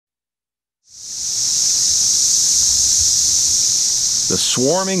The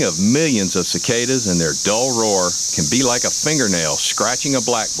swarming of millions of cicadas and their dull roar can be like a fingernail scratching a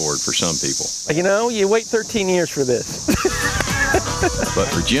blackboard for some people. You know, you wait 13 years for this. But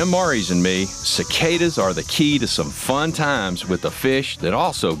for Jim Mauries and me, cicadas are the key to some fun times with a fish that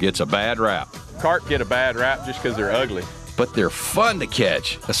also gets a bad rap. Carp get a bad rap just because they're ugly. But they're fun to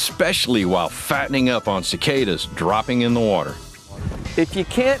catch, especially while fattening up on cicadas dropping in the water. If you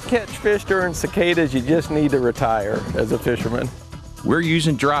can't catch fish during cicadas, you just need to retire as a fisherman. We're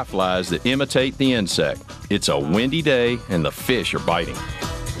using dry flies that imitate the insect. It's a windy day and the fish are biting.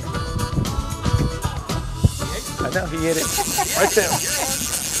 I know, he ate it right there.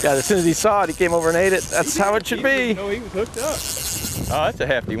 Yeah, as soon as he saw it, he came over and ate it. That's how it should be. No, he was hooked up. Oh, that's a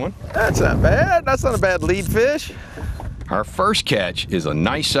hefty one. That's not bad. That's not a bad lead fish. Our first catch is a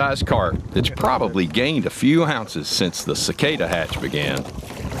nice-sized carp that's probably gained a few ounces since the cicada hatch began.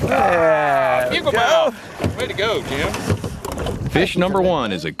 Yeah, Give him out. Way to go, Jim. Fish number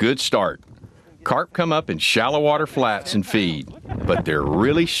one is a good start. Carp come up in shallow water flats and feed, but they're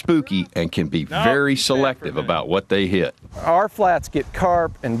really spooky and can be very selective about what they hit. Our flats get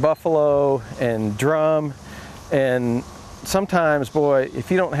carp and buffalo and drum, and sometimes, boy, if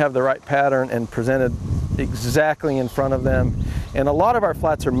you don't have the right pattern and present it exactly in front of them, and a lot of our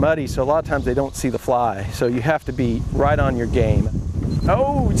flats are muddy, so a lot of times they don't see the fly, so you have to be right on your game.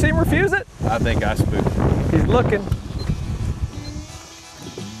 Oh, you see him refuse it? I think I spooked him. He's looking.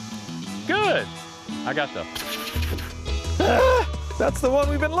 Good. I got the... That's the one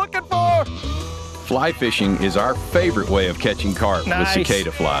we've been looking for. Fly fishing is our favorite way of catching carp with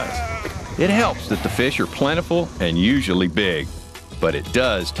cicada flies. It helps that the fish are plentiful and usually big, but it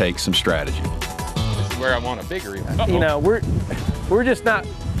does take some strategy. This is where I want a bigger even. You know, we're just not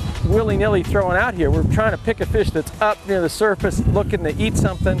willy-nilly throwing out here. We're trying to pick a fish that's up near the surface, looking to eat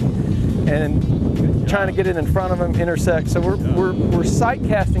something, and trying to get it in front of them, intersect. So we're sight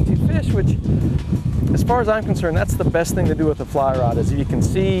casting to fish, which, as far as I'm concerned, that's the best thing to do with a fly rod, is if you can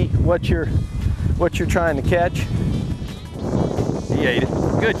see what you're trying to catch. He ate it.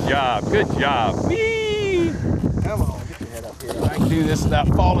 Good job. Good job. Whee! Come on, get your head up here. I can do this without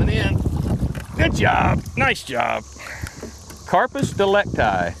falling in. Good job. Nice job. Carpus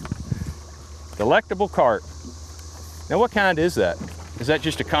delecti. Delectable carp. Now, what kind is that? Is that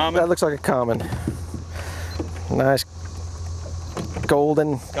just a common? That looks like a common. Nice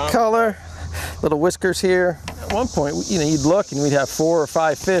golden color. Little whiskers here. At one point, you know, you'd look and we'd have 4 or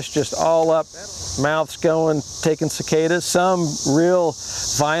 5 fish just all up, mouths going, taking cicadas. Some real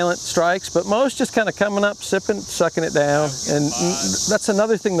violent strikes, but most just kind of coming up, sipping, sucking it down. And that's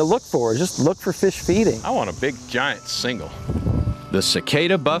another thing to look for, just look for fish feeding. I want a big giant single. The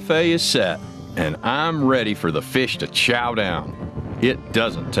cicada buffet is set, and I'm ready for the fish to chow down. It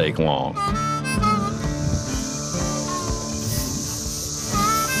doesn't take long.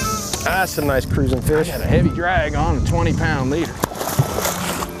 That's a nice cruising fish. I got a heavy drag on a 20-pound leader.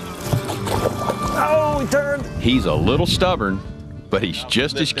 Oh, he turned. He's a little stubborn, but he's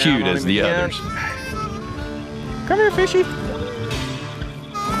just as cute as the others. Come here, fishy.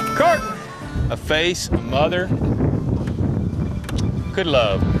 Carp. A face, a mother. Good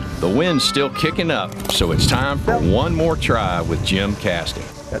love. The wind's still kicking up, so it's time for one more try with Jim casting.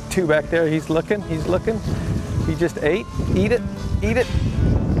 Got 2 back there. He's looking. He's looking. He just ate. Eat it. Eat it.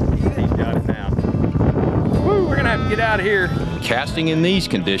 He's got it now. Woo, we're gonna have to get out of here. Casting in these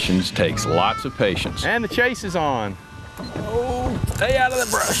conditions takes lots of patience. And the chase is on. Oh, stay out of the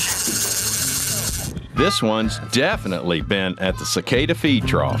brush. This one's definitely been at the cicada feed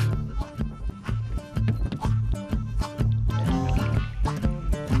trough.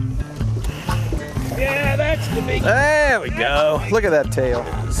 Yeah, that's the big. There we go. Look at that tail.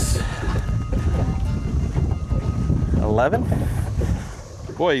 11.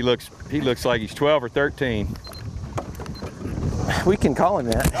 Boy, he looks like he's 12 or 13. We can call him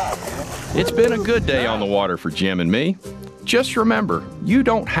that. It's been a good day on the water for Jim and me. Just remember, you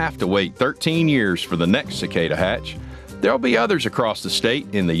don't have to wait 13 years for the next cicada hatch. There'll be others across the state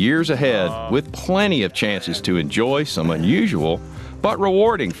in the years ahead with plenty of chances to enjoy some unusual but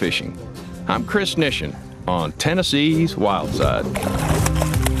rewarding fishing. I'm Chris Nischan on Tennessee's Wild Side.